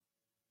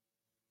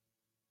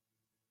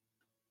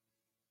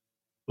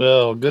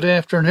Well, good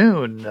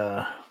afternoon.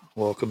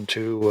 Welcome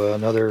to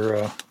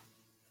another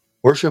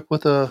worship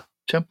with a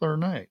Templar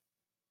Knight.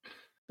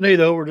 Today,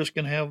 though, we're just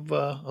going to have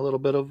a little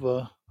bit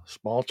of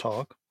small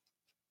talk.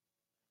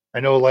 I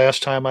know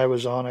last time I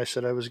was on, I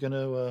said I was going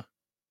to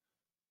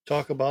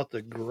talk about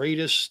the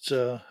greatest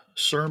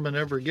sermon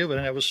ever given,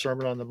 and that was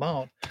Sermon on the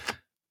Mount.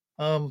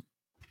 Um,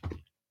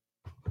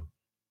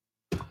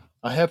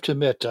 I have to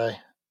admit, I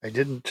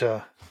didn't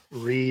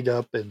read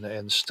up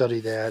and study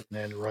that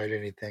and write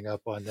anything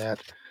up on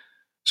that.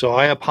 So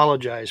I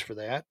apologize for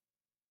that.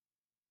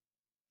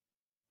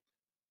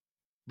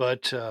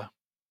 But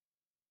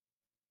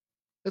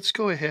let's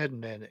go ahead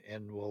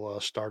and we'll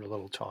start a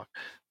little talk.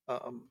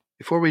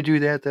 Before we do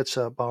that, let's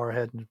bow our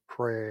head in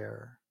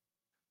prayer.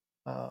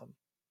 Um,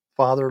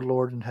 Father,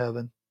 Lord in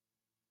heaven,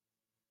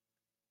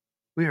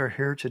 we are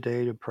here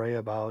today to pray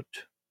about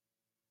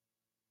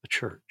the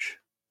church,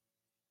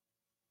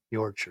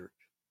 your church.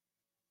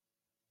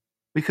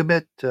 We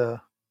commit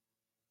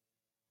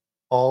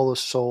all the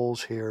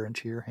souls here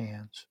into your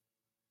hands.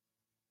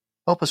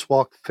 Help us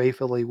walk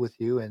faithfully with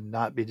you and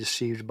not be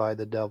deceived by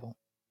the devil.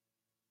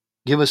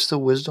 Give us the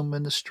wisdom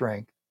and the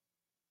strength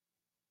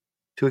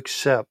to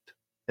accept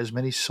as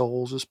many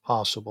souls as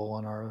possible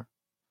in our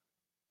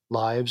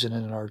lives and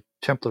in our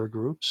Templar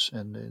groups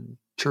and in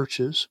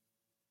churches.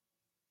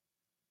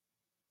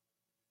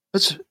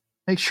 Let's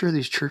make sure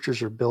these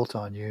churches are built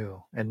on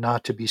you and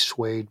not to be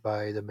swayed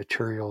by the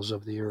materials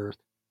of the earth.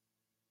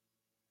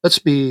 Let's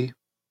be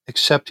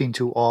accepting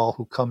to all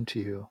who come to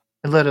you,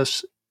 and let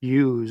us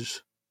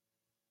use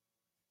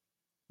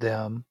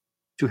them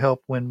to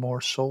help win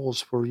more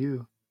souls for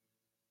you.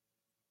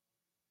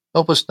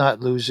 Help us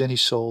not lose any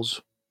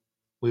souls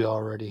we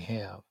already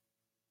have.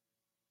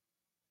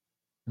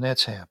 And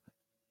that's happened.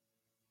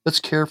 Let's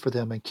care for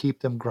them and keep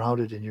them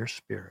grounded in your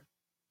spirit.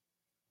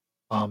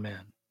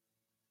 Amen.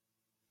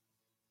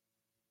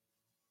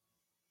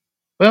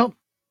 Well,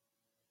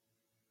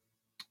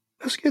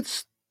 let's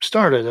get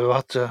started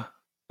about the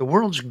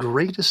world's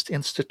greatest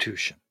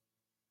institution.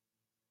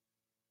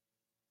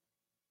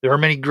 There are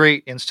many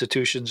great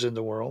institutions in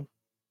the world,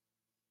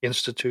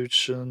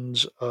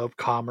 institutions of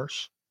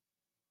commerce,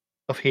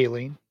 of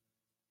healing,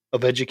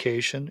 of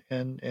education,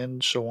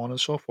 and so on and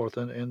so forth,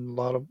 and a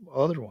lot of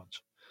other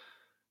ones.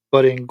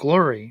 But in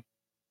glory,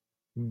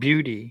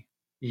 beauty,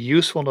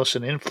 usefulness,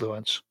 and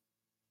influence,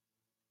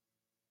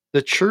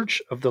 the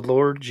church of the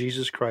Lord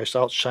Jesus Christ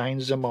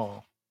outshines them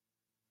all.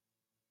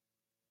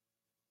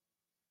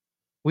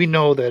 We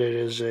know that it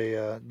is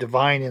a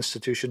divine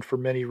institution for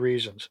many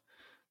reasons,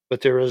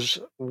 but there is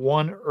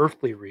one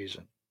earthly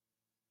reason.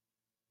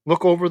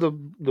 Look over the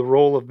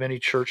role of many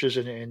churches,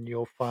 and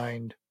you'll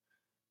find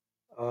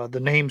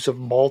the names of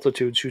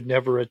multitudes who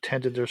never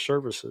attended their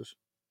services,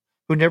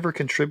 who never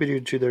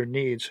contributed to their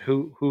needs,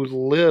 who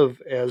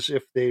live as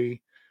if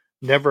they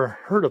never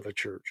heard of a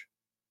church.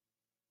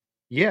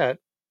 Yet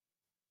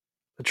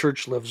the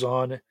church lives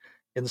on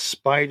in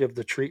spite of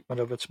the treatment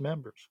of its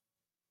members.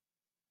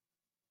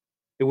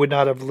 It would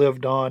not have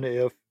lived on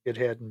if it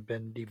hadn't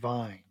been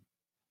divine.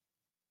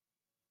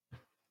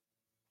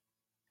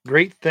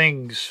 Great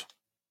things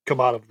come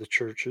out of the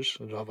churches,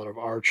 out of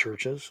our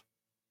churches.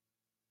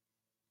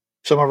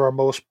 Some of our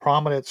most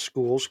prominent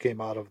schools came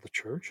out of the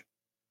church.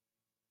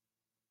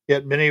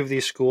 Yet many of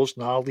these schools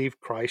now leave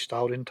Christ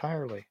out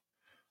entirely.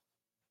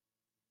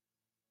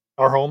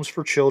 Our homes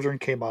for children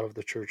came out of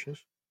the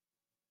churches.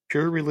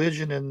 Pure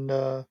religion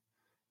and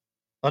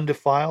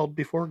undefiled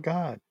before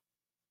God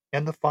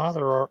and the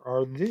Father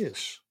are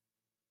this: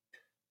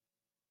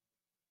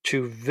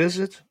 to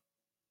visit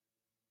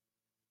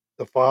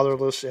the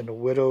fatherless and the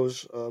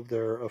widows of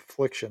their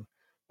affliction.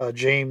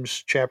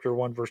 James chapter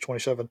 1, verse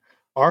 27.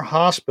 Our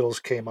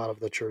hospitals came out of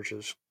the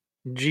churches.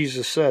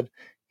 Jesus said,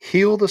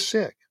 heal the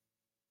sick,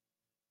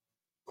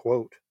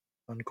 quote,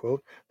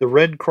 unquote. The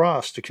Red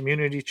Cross, the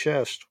community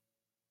chest,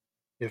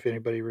 if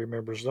anybody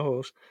remembers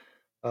those,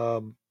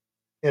 um,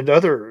 and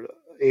other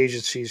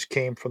agencies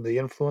came from the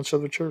influence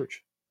of the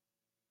church.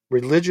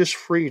 Religious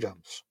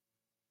freedoms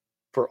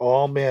for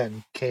all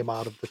men came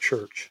out of the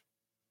church.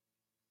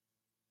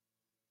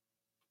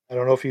 I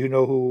don't know if you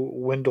know who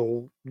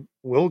Wendell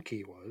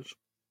Willkie was.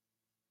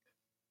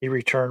 He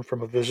returned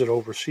from a visit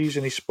overseas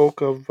and he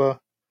spoke of the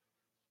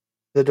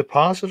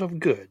deposit of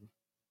good,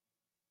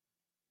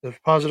 the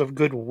deposit of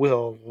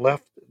goodwill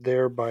left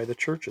there by the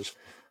churches.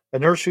 A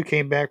nurse who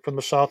came back from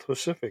the South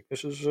Pacific,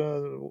 this is,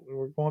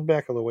 we're going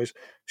back a little ways,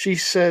 she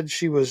said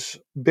she was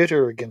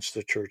bitter against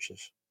the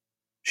churches.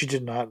 She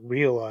didn't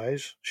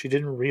realize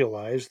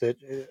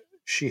that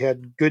she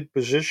had good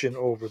position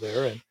over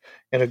there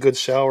and a good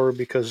salary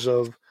because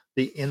of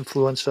the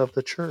influence of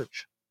the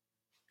church.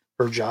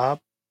 Her job,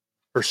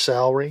 her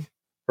salary,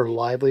 her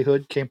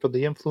livelihood came from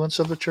the influence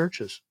of the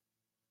churches.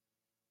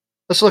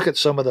 Let's look at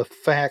some of the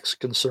facts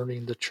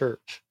concerning the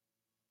church.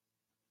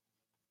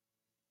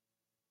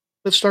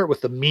 Let's start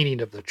with the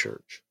meaning of the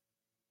church.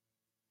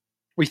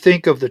 We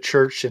think of the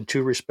church in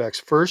two respects.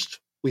 First,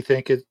 we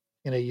think it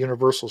in a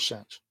universal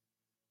sense.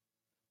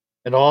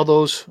 And all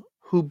those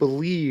who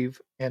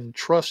believe and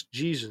trust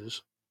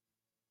Jesus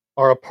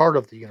are a part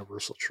of the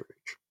universal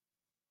church,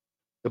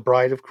 the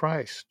bride of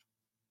Christ.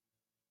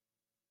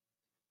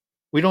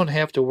 We don't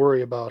have to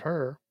worry about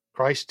her.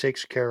 Christ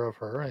takes care of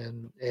her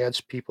and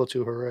adds people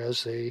to her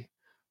as they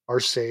are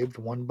saved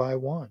one by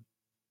one.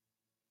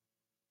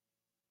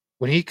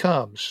 When he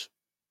comes,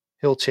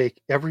 he'll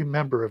take every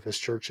member of his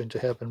church into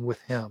heaven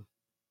with him.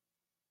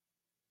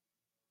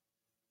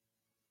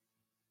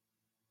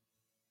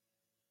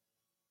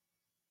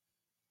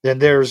 Then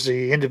there's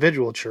the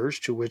individual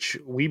church to which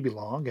we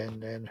belong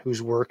and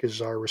whose work is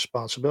our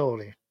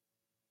responsibility.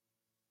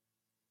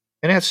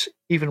 And that's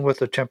even with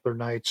the Templar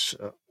Knights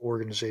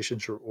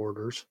organizations or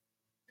orders.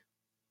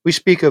 We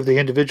speak of the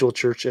individual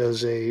church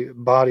as a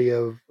body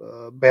of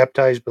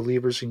baptized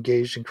believers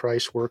engaged in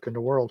Christ's work in the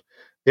world.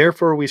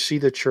 Therefore, we see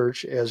the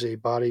church as a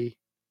body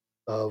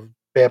of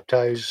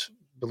baptized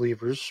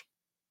believers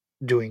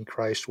doing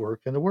Christ's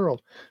work in the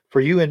world.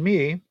 For you and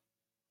me,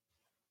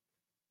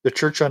 the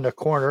church on the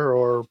corner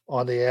or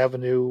on the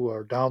avenue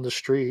or down the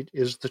street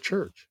is the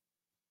church.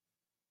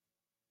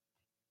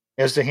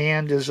 As the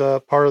hand is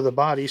a part of the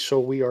body, so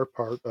we are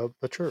part of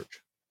the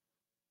church.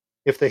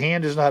 If the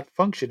hand is not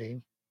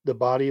functioning, the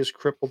body is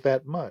crippled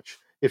that much.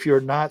 If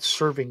you're not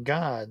serving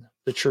God,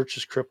 the church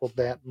is crippled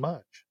that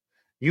much.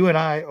 You and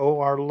I owe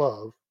our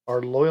love,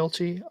 our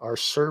loyalty, our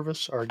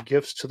service, our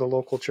gifts to the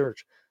local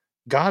church.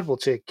 God will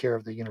take care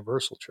of the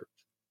universal church.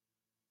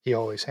 He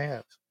always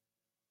has.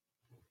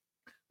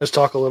 Let's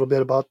talk a little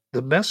bit about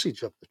the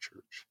message of the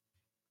church.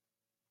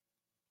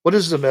 What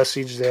is the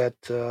message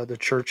that the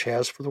church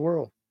has for the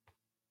world?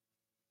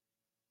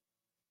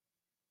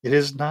 It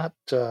is not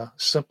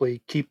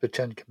simply keep the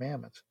Ten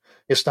Commandments.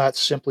 It's not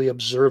simply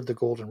observe the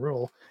Golden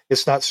Rule.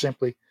 It's not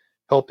simply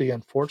help the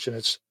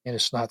unfortunates, and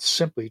it's not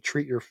simply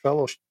treat your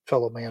fellow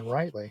man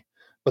rightly.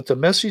 But the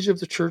message of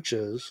the church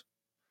is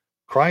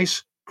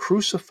Christ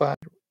crucified,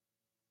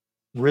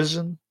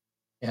 risen,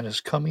 and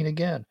is coming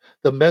again.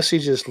 The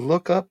message is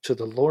look up to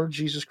the Lord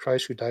Jesus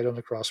Christ who died on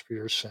the cross for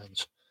your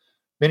sins.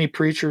 Many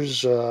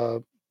preachers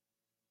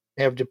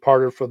have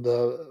departed from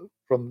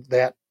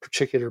that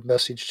particular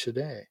message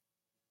today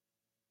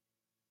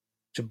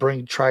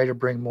to try to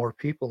bring more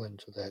people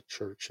into that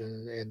church,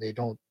 and they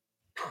don't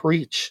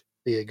preach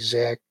the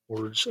exact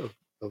words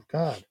of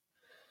God.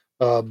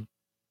 Um,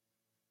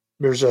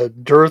 there's a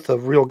dearth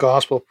of real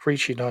gospel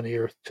preaching on the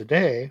earth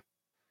today.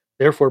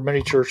 Therefore,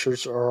 many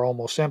churches are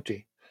almost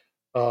empty.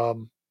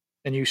 Um,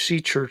 and you see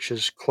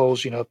churches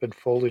closing up and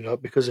folding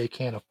up because they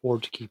can't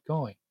afford to keep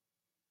going.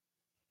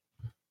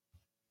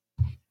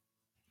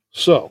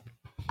 So,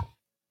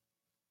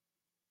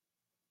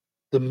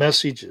 the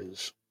message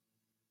is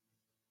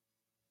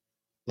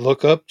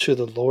look up to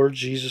the Lord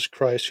Jesus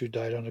Christ who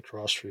died on the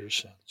cross for your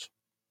sins,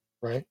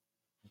 right?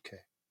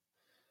 Okay.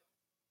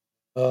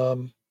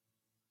 Um,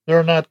 there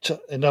are not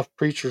enough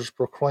preachers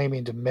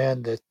proclaiming to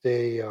men that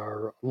they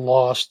are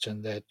lost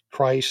and that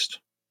Christ,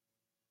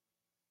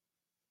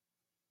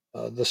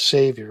 the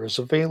Savior, is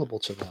available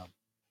to them.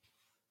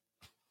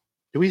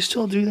 Do we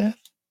still do that?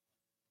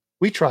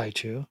 We try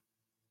to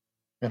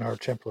in our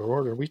Templar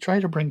order. We try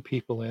to bring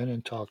people in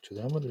and talk to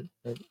them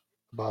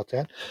about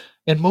that.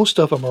 And most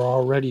of them are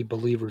already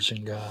believers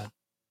in God.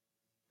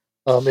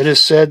 It is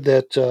said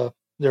that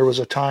there was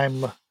a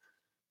time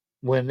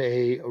when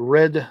a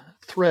red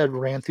thread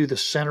ran through the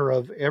center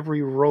of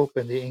every rope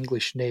in the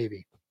English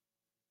Navy.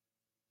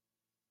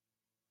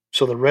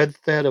 So the red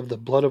thread of the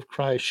blood of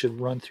Christ should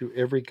run through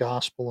every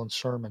gospel and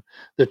sermon.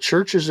 The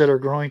churches that are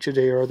growing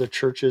today are the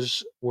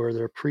churches where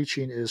their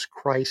preaching is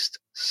Christ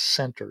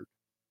centered.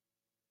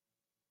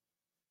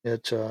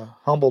 It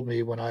humbled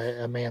me when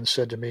a man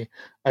said to me,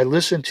 "I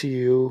listen to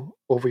you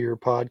over your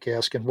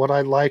podcast, and what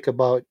I like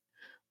about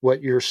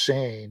what you're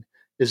saying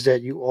is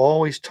that you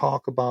always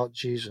talk about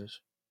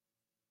Jesus.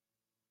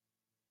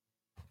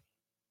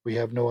 We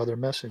have no other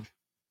message."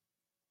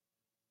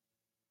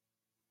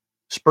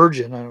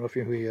 Spurgeon, I don't know if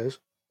you know who he is,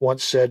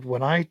 once said,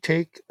 "When I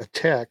take a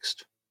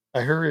text,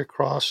 I hurry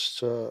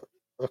across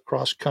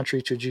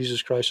country to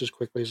Jesus Christ as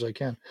quickly as I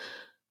can."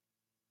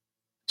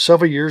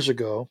 Several years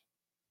ago,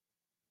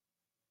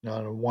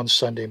 on one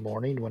Sunday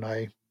morning when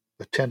I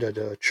attended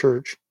a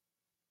church,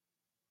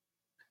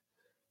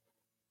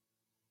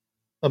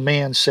 a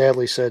man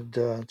sadly said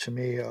to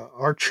me,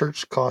 "Our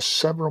church costs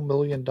several $1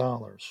 million,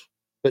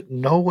 but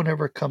no one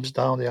ever comes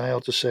down the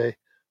aisle to say,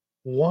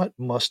 'What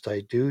must I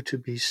do to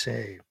be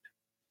saved?'"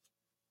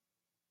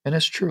 And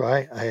it's true.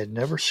 I had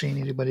never seen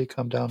anybody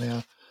come down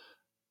the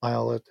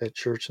aisle at that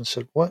church and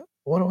said, what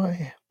do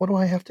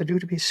I have to do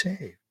to be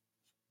saved?"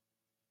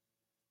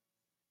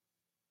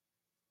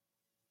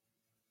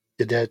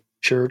 Did that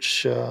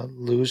church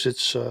lose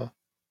its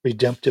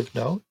redemptive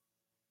note?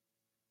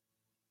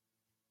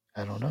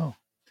 I don't know.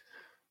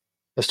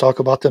 Let's talk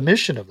about the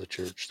mission of the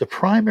church. The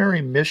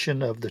primary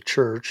mission of the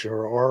church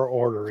or our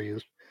order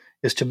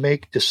is to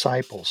make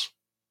disciples.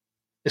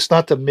 It's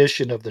not the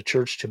mission of the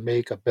church to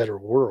make a better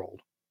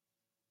world,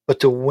 but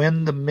to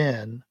win the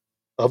men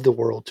of the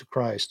world to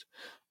Christ.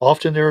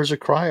 Often there is a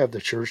cry of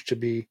the church to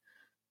be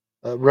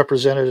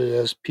represented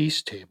as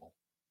peace table.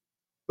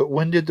 But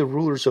when did the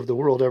rulers of the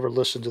world ever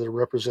listen to the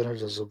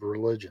representatives of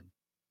religion?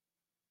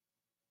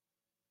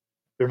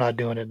 They're not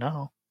doing it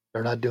now.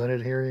 They're not doing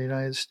it here in the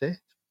United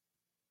States.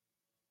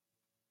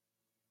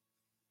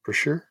 For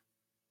sure.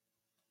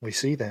 We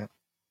see that.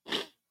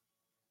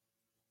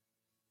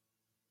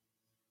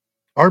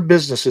 Our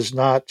business is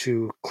not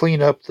to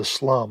clean up the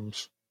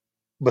slums,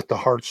 but the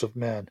hearts of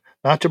men,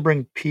 not to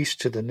bring peace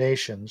to the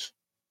nations,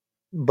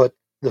 but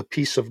the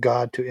peace of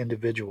God to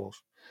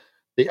individuals.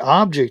 The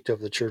object of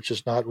the church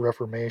is not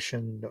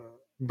reformation,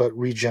 but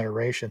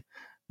regeneration,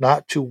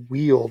 not to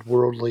wield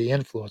worldly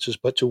influences,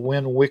 but to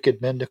win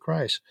wicked men to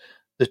Christ.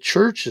 The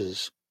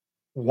church's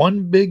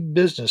one big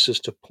business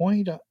is to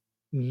point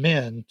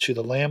men to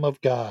the Lamb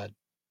of God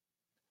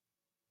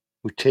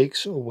who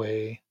takes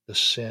away the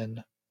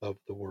sin of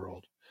the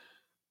world.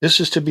 This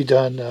is to be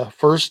done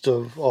first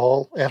of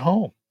all at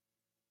home.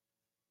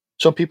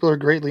 Some people are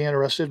greatly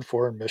interested in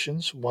foreign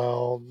missions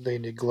while they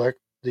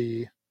neglect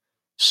the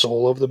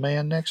soul of the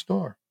man next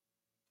door.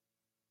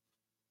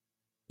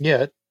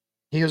 Yet,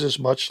 he is as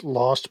much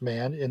lost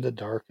man in the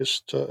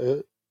darkest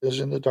as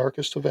in the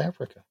darkest of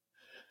Africa.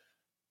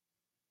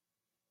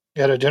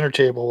 At a dinner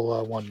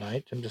table one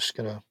night, I'm just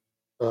gonna.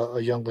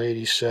 A young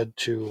lady said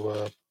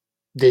to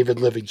David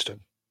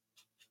Livingston,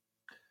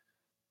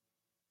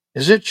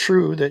 "Is it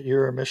true that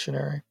you're a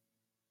missionary?"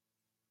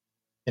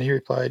 And he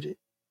replied,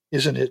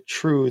 "Isn't it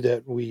true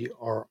that we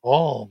are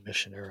all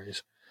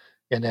missionaries?"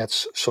 And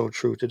that's so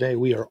true today.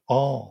 We are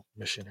all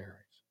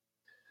missionaries.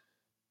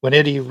 When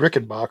Eddie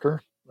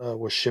Rickenbacker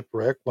was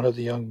shipwrecked, one of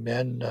the young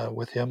men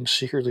with him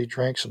secretly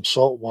drank some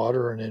salt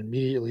water and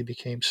immediately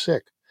became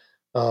sick.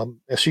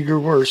 As he grew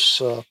worse,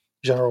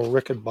 General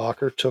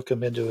Rickenbacker took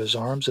him into his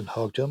arms and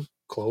hugged him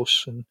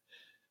close and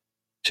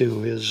to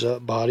his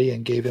body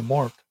and gave him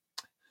warmth.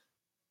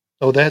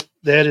 Oh, that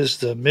is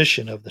the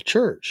mission of the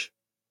church,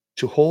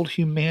 to hold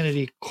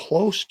humanity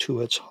close to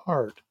its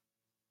heart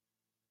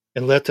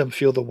and let them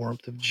feel the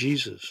warmth of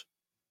Jesus.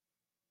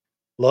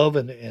 Love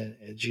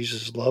and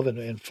Jesus' love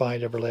and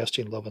find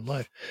everlasting love and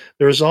life.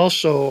 There is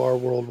also our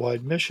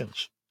worldwide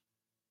missions.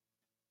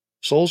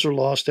 Souls are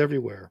lost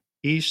everywhere,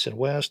 east and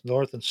west,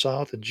 north and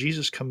south, and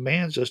Jesus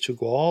commands us to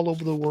go all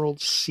over the world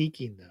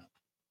seeking them.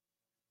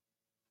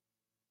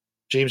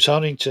 James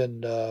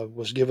Huntington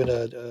was given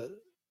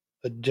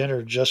a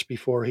dinner just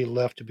before he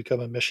left to become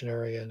a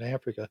missionary in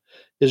Africa.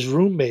 His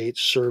roommate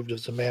served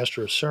as the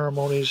master of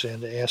ceremonies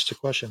and asked the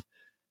question,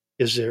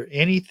 "Is there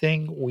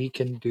anything we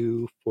can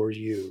do for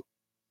you?"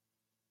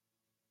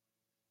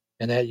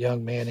 And that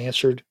young man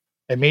answered,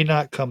 "I may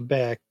not come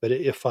back, but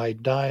if I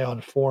die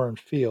on foreign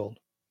field,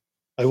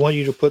 I want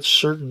you to put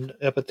certain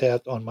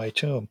epitaph on my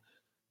tomb.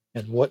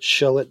 And what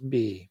shall it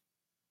be?"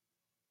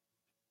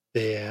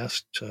 They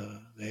asked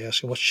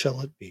him, "What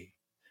shall it be?"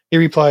 He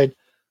replied,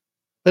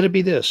 "Let it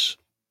be this: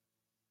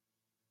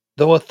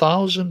 though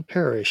 1,000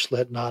 perish,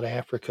 let not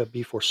Africa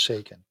be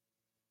forsaken."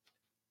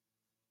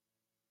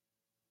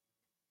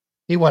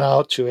 He went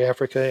out to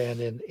Africa, and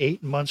in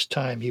 8 months'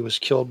 time he was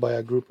killed by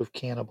a group of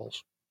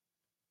cannibals.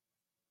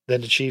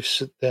 Then the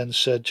chief then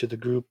said to the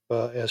group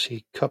as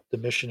he cupped the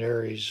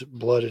missionary's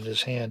blood in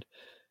his hand,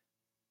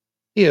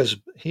 he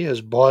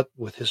has bought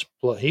with his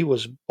blood. He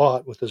was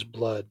bought with his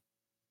blood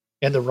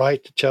and the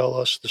right to tell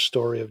us the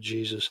story of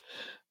Jesus.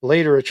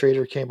 Later, a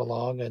trader came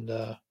along, and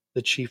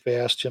the chief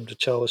asked him to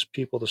tell his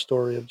people the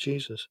story of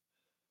Jesus.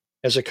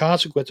 As a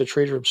consequence, the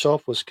trader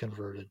himself was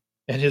converted,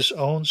 and his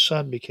own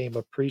son became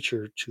a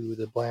preacher to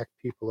the black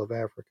people of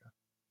Africa.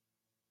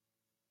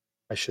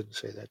 I shouldn't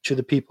say that, to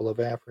the people of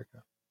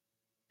Africa.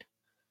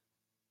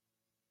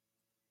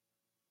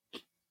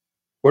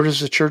 Where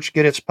does the church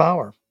get its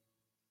power?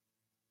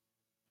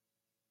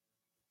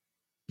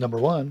 Number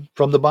one,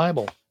 from the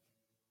Bible.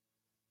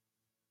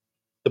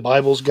 The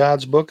Bible is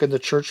God's book, and the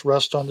church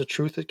rests on the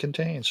truth it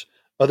contains.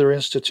 Other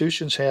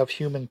institutions have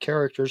human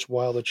characters,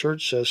 while the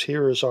church says,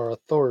 "Here is our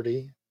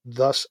authority,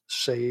 thus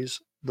says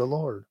the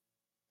Lord."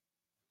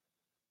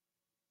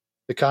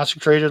 The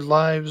consecrated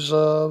lives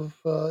of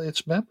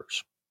its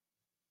members.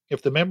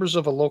 If the members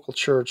of a local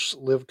church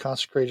live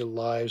consecrated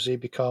lives, they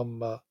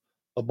become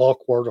a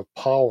bulwark of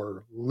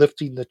power,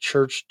 lifting the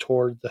church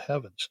toward the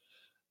heavens.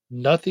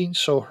 Nothing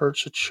so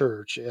hurts a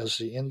church as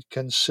the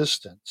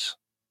inconsistent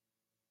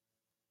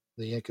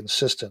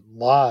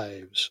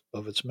lives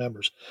of its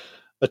members.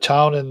 A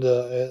town in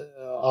the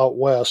out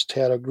west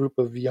had a group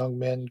of young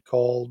men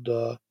called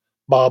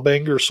Bob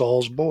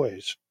Ingersoll's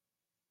Boys.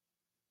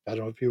 I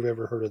don't know if you've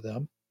ever heard of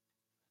them.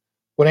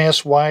 When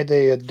asked why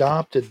they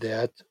adopted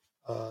that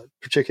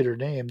particular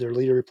name, their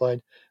leader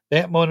replied,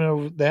 that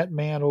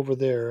man over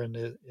there,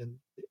 and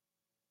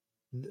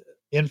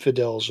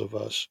infidels of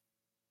us,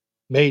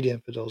 made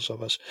infidels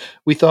of us.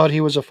 We thought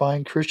he was a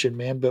fine Christian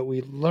man, but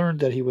we learned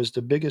that he was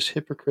the biggest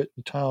hypocrite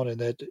in town, and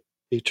that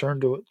he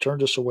turned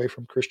us away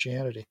from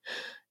Christianity.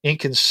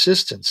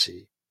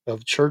 Inconsistency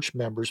of church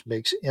members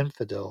makes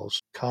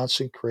infidels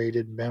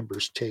consecrated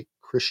members take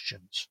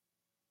Christians.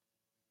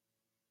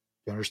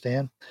 You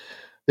understand?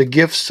 The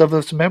gifts of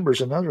its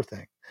members, another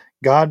thing.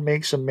 God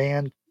makes a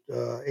man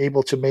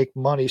able to make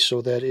money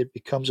so that it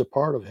becomes a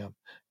part of him.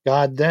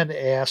 God then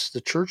asks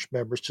the church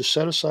members to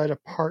set aside a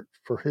part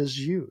for his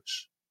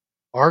use.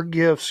 Our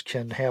gifts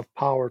can have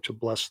power to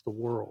bless the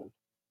world.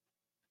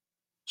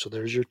 So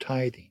there's your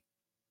tithing.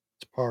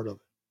 It's part of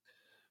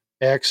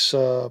it. Acts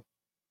 1,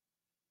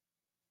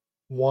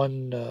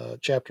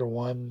 chapter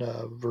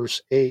 1,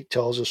 verse 8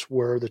 tells us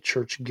where the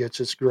church gets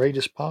its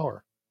greatest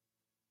power.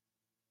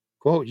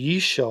 Quote, ye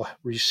shall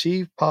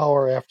receive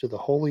power after the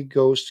Holy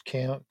Ghost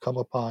can come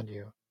upon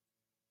you.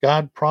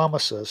 God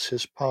promises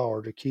his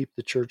power to keep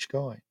the church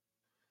going.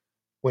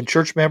 When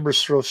church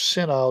members throw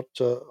sin out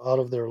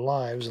of their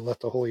lives and let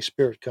the Holy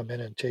Spirit come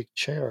in and take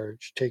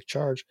charge,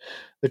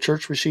 the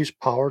church receives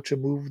power to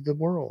move the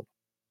world.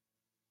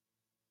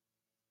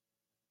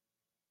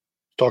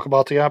 Talk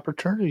about the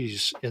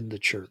opportunities in the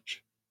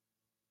church.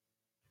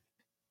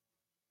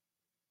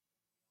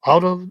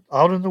 Out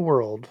in the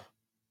world,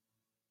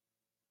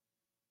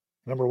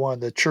 number one,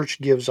 the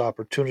church gives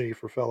opportunity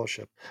for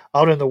fellowship.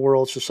 Out in the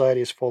world, society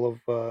is full of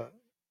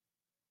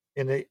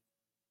ine-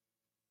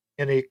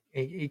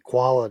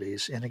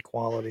 inequalities.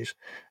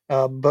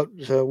 But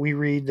we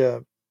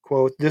read,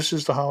 quote, "This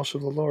is the house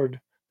of the Lord.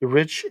 The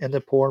rich and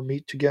the poor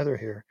meet together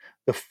here.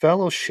 The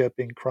fellowship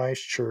in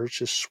Christ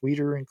Church is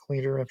sweeter and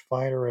cleaner and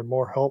finer and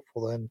more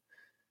helpful than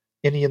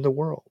any in the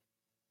world."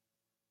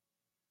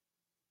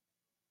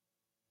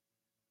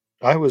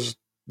 I was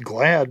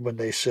glad when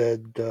they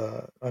said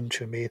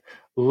unto me,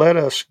 "Let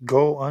us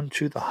go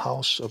unto the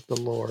house of the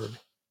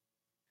Lord."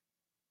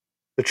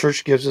 The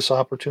church gives us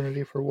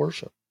opportunity for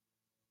worship.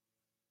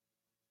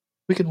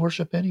 We can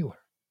worship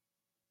anywhere,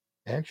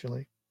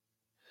 actually.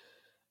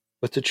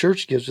 But the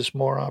church gives us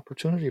more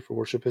opportunity for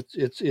worship.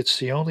 It's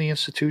the only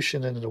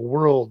institution in the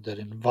world that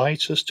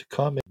invites us to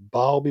come and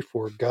bow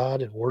before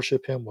God and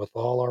worship Him with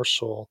all our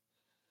soul.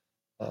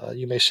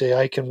 You may say,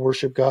 I can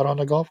worship God on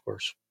a golf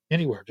course,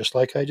 anywhere, just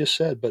like I just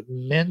said. But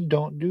men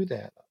don't do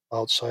that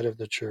outside of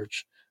the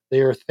church.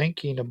 They are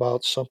thinking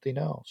about something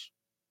else.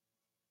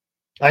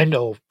 I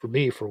know for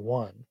me, for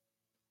one,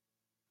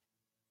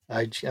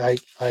 I do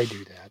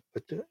that.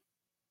 But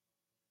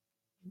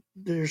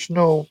there's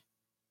no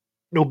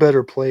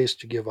better place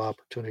to give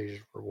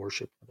opportunities for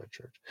worship than the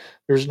church.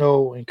 There's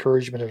no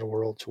encouragement in the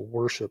world to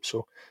worship,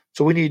 so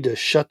we need to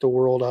shut the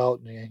world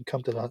out and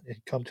come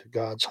to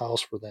God's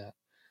house for that.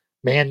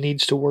 Man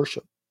needs to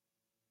worship.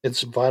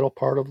 It's a vital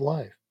part of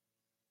life.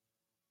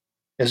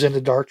 As in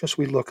the darkness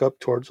we look up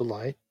towards the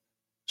light,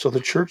 so the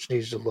church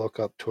needs to look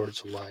up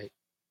towards the light,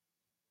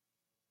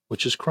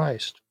 which is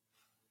Christ.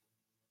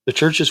 The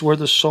church is where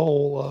the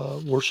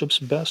soul worships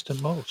best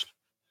and most.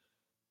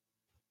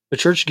 The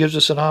church gives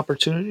us an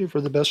opportunity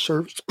for the best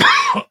service.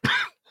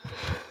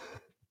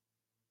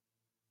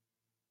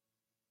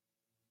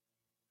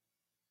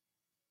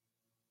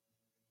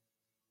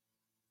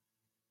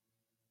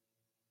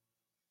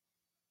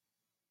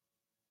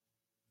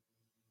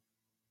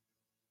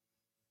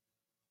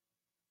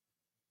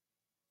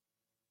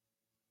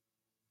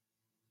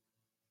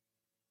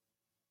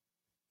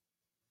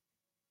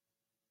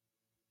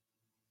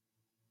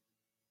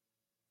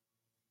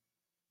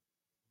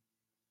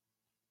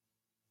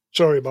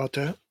 Sorry about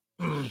that.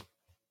 The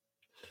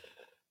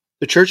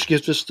church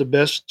gives us the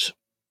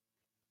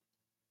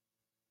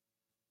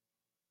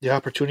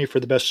opportunity for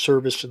the best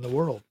service in the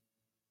world.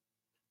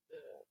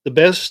 The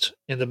best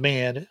in the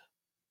man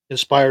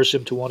inspires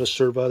him to want to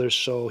serve others,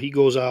 so he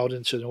goes out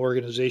into the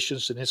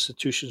organizations and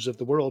institutions of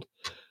the world,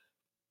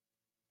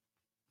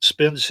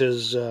 spends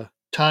his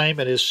time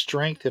and his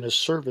strength in his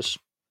service.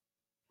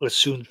 It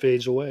soon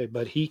fades away,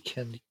 but he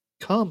can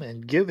come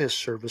and give his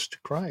service to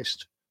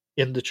Christ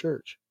in the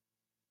church.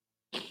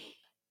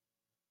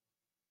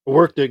 A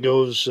work that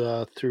goes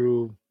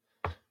through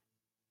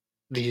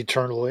the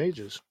eternal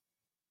ages.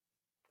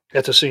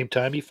 At the same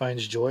time, he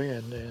finds joy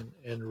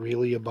and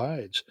really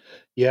abides.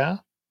 Yeah,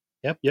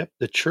 yep.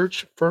 The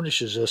church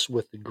furnishes us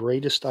with the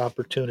greatest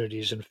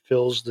opportunities and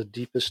fills the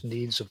deepest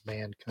needs of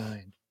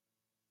mankind.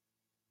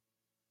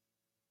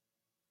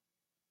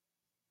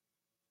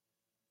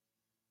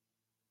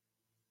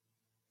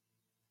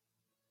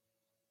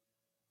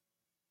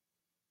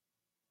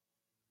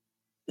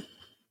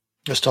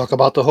 Let's talk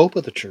about the hope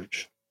of the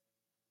church.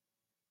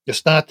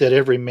 It's not that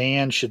every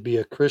man should be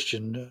a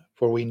Christian,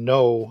 for we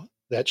know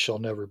that shall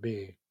never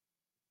be.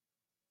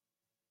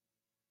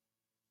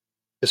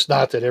 It's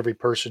not that every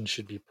person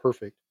should be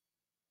perfect.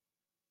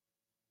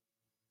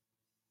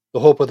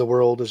 The hope of the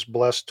world is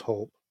blessed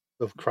hope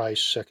of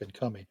Christ's second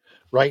coming.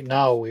 Right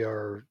now, we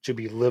are to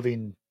be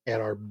living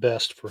at our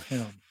best for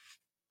Him.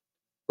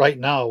 Right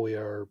now, we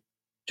are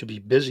to be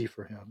busy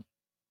for Him.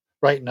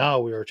 Right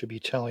now, we are to be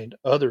telling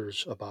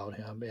others about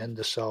Him and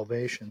the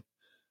salvation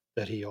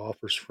that He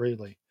offers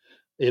freely.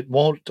 It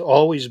won't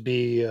always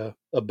be a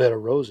bed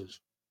of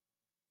roses.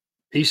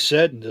 He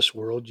said, in this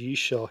world ye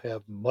shall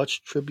have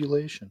much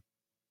tribulation.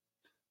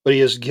 But He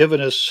has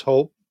given us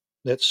hope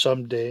that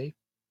someday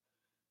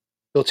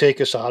He'll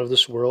take us out of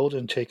this world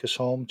and take us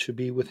home to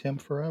be with Him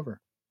forever.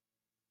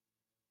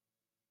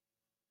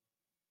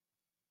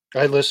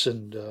 I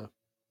listened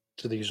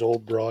to these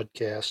old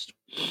broadcasts.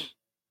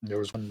 There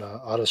was one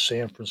out of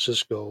San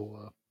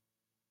Francisco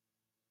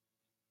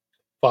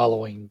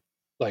following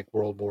like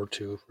World War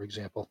II, for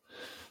example.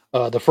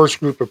 The first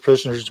group of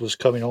prisoners was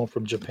coming home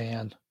from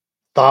Japan.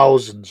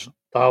 Thousands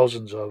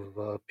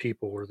of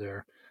people were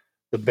there.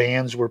 The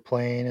bands were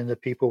playing and the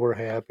people were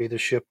happy. The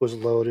ship was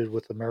loaded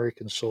with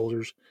American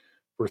soldiers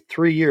for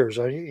 3 years.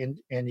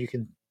 And you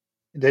can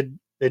that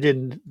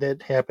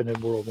that happened in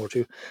World War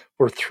II.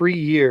 For 3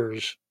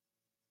 years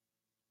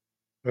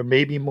or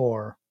maybe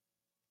more,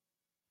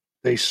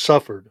 they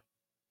suffered.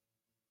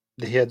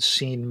 They had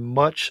seen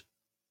much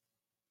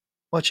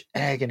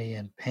agony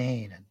and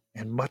pain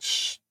and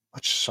much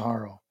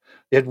sorrow.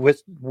 They had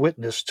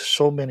witnessed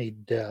so many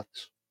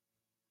deaths.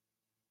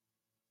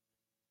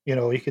 You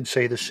know, you can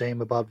say the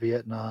same about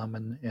Vietnam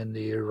and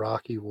the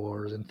Iraqi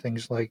wars and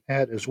things like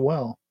that as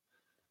well.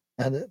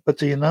 But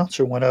the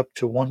announcer went up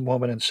to one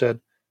woman and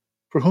said,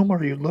 "For whom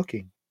are you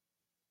looking?"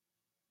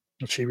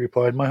 And she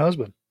replied, "My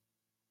husband.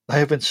 I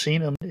haven't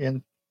seen him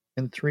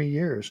in 3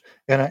 years,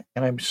 and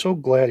I'm so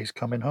glad he's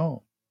coming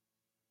home."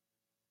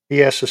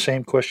 He asked the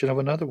same question of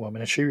another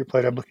woman, and she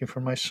replied, "I'm looking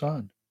for my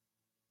son.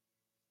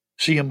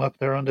 See him up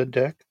there on the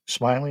deck,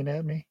 smiling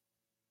at me?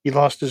 He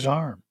lost his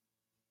arm,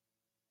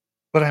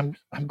 but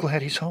I'm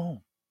glad he's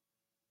home."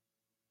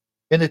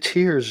 And the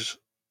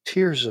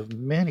tears of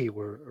many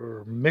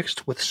were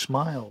mixed with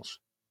smiles.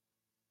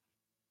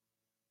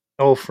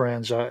 Oh,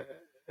 friends,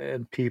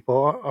 and people,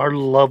 our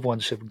loved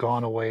ones have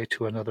gone away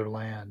to another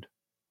land.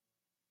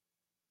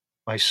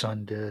 My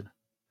son did,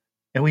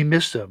 and we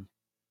miss them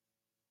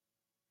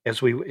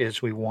as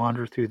we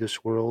wander through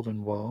this world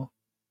in woe.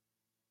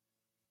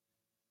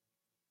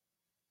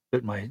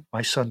 But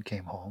my son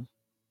came home,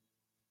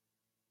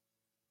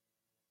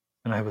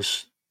 and I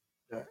was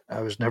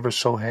never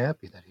so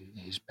happy that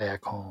he's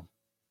back home.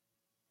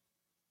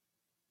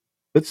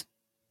 But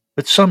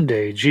but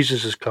someday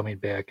Jesus is coming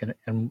back,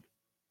 and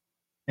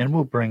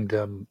will bring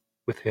them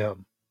with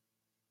him.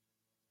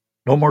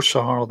 No more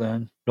sorrow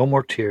then, no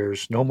more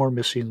tears, no more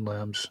missing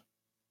limbs,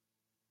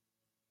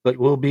 but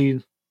we'll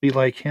be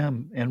like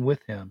him and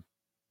with him.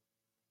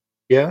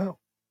 Yeah,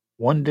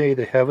 one day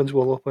the heavens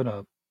will open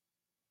up,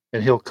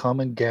 and he'll come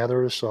and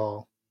gather us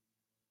all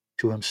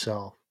to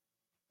himself.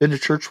 Then the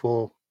church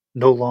will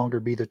no longer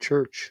be the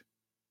church,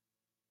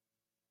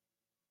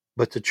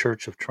 but the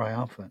church of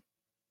triumphant.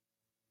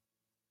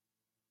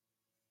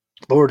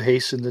 Lord,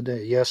 hasten the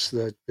day. Yes,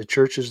 the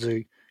church is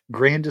the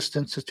grandest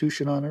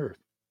institution on earth.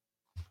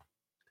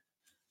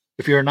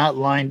 If you're not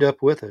lined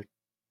up with it,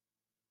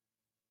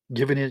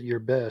 giving it your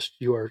best,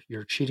 you're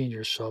cheating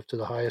yourself to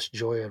the highest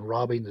joy and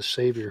robbing the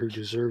Savior who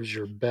deserves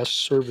your best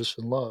service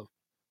and love.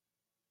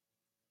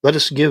 Let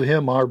us give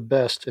him our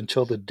best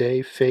until the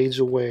day fades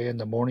away and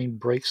the morning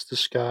breaks the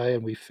sky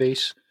and we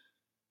face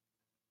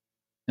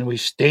and we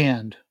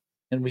stand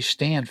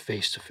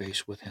face to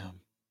face with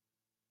him.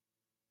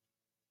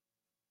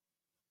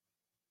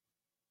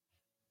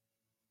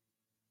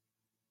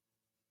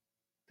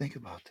 Think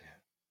about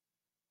that.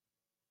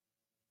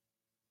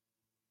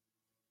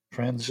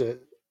 Friends,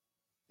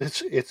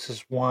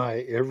 it's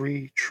why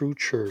every true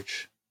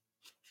church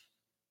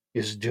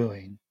is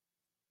doing,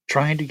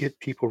 trying to get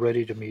people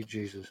ready to meet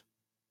Jesus.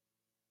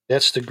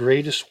 That's the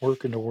greatest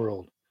work in the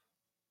world.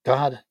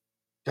 God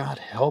God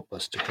help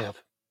us to have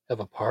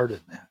a part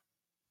in that.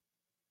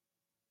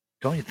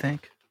 Don't you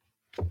think?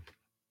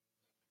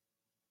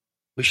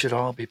 We should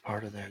all be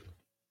part of that.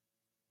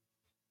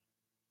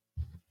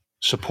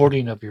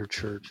 Supporting of your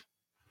church,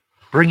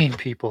 bringing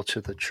people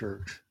to the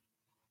church,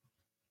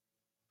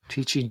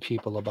 teaching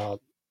people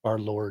about our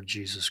Lord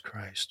Jesus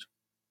Christ.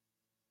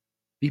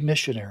 Be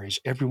missionaries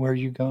everywhere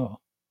you go.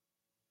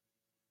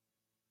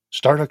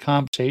 Start a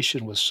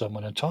conversation with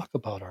someone and talk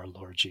about our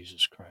Lord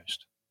Jesus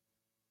Christ.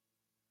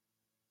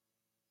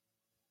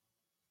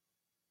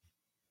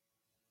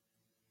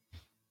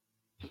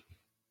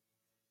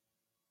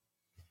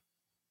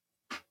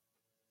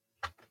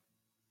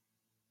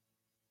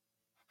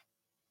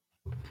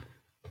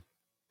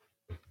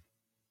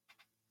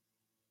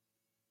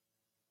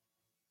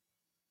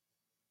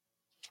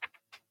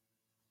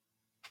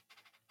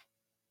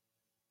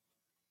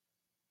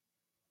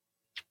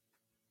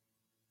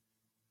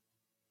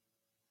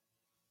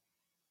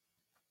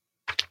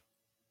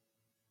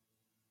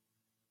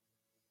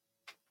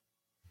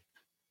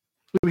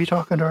 We'll be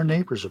talking to our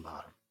neighbors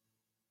about it.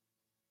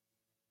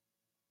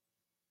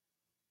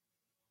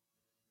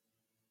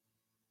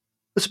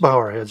 Let's bow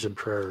our heads in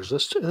prayers.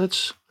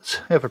 Let's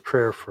have a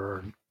prayer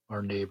for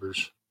our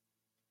neighbors.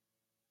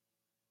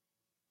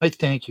 I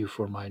thank you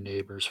for my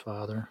neighbors,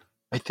 Father.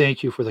 I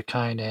thank you for the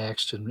kind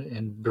acts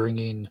and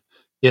bringing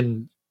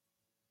in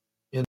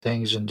in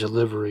things and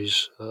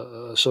deliveries.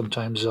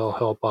 Sometimes they'll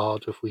help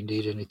out if we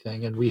need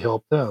anything, and we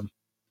help them.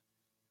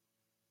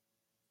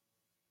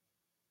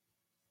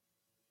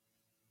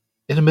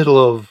 In the middle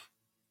of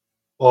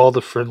all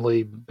the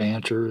friendly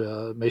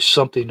banter, may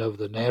something of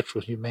the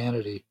natural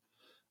humanity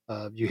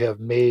you have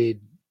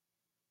made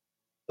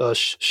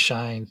us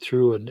shine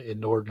through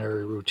in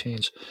ordinary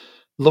routines.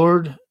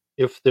 Lord,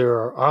 if there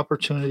are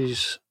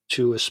opportunities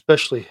to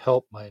especially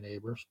help my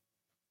neighbors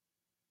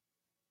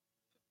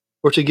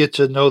or to get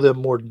to know them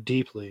more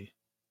deeply,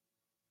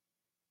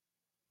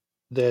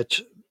 that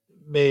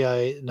may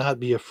I not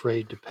be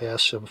afraid to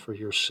pass them for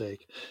your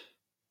sake.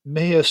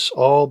 May us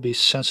all be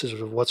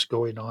sensitive of what's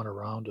going on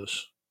around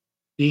us,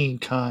 being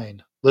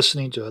kind,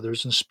 listening to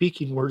others, and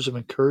speaking words of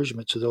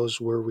encouragement to those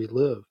where we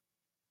live,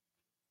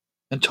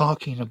 and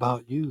talking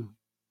about you,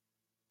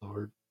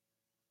 Lord,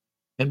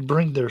 and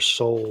bring their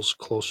souls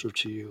closer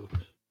to you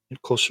and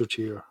closer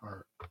to your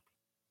heart.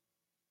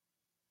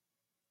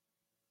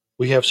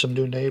 We have some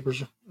new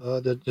neighbors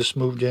that just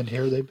moved in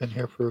here. They've been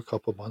here for a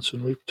couple of months,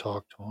 and we've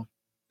talked to them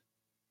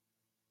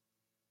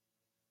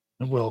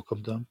and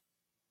welcomed them.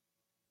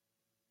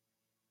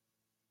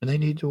 And they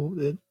need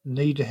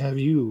to have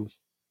you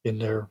in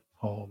their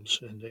homes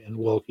and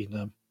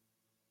welcoming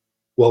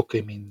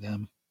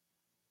them,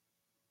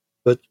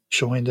 but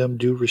showing them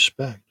due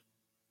respect.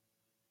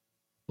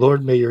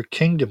 Lord, may your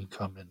kingdom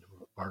come into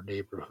our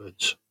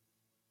neighborhoods.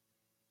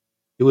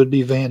 It would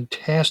be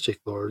fantastic,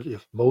 Lord,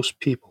 if most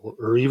people,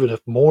 or even if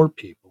more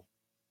people,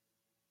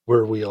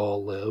 where we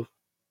all live,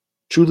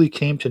 truly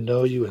came to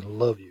know you and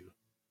love you.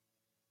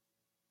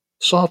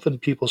 Soften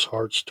people's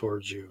hearts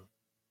towards you.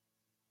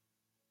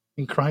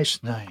 In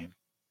Christ's name,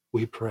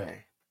 we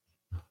pray.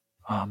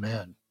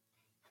 Amen.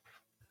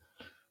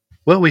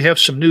 Well, we have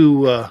some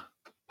new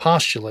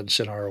postulants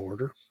in our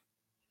order.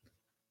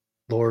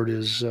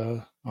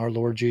 Our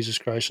Lord Jesus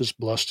Christ has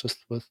blessed us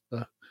with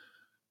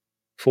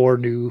 4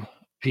 new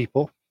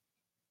people.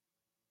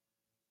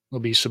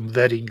 There'll be some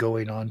vetting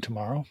going on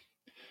tomorrow.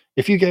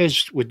 If you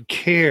guys would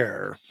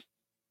care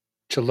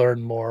to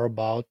learn more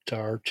about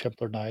our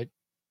Templar Knight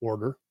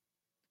order,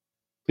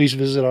 please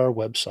visit our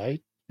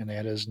website, and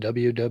that is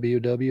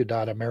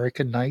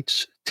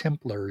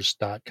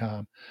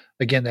www.americanknightstemplars.com.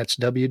 Again, that's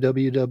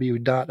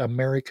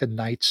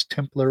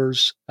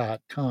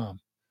www.americanknightstemplars.com.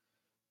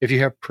 If you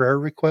have prayer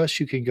requests,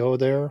 you can go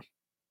there,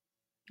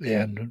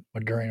 and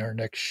during our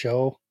next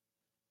show,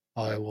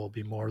 I will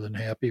be more than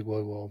happy.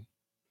 We'll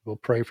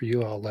pray for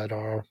you. I'll let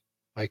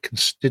my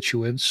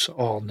constituents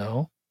all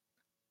know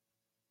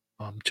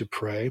to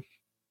pray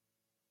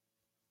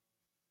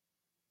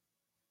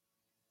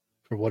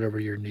for whatever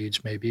your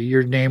needs may be.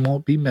 Your name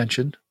won't be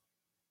mentioned,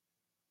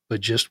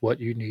 but just what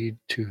you need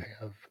to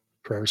have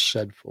prayers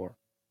said for.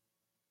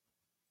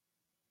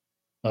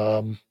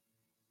 Or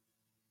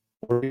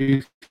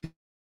you can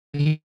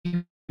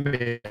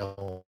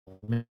email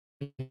me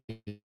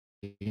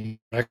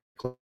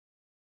directly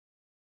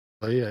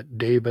at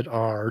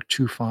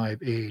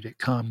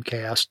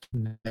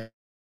davidr258@comcast.net.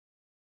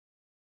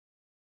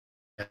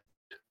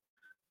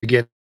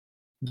 Again,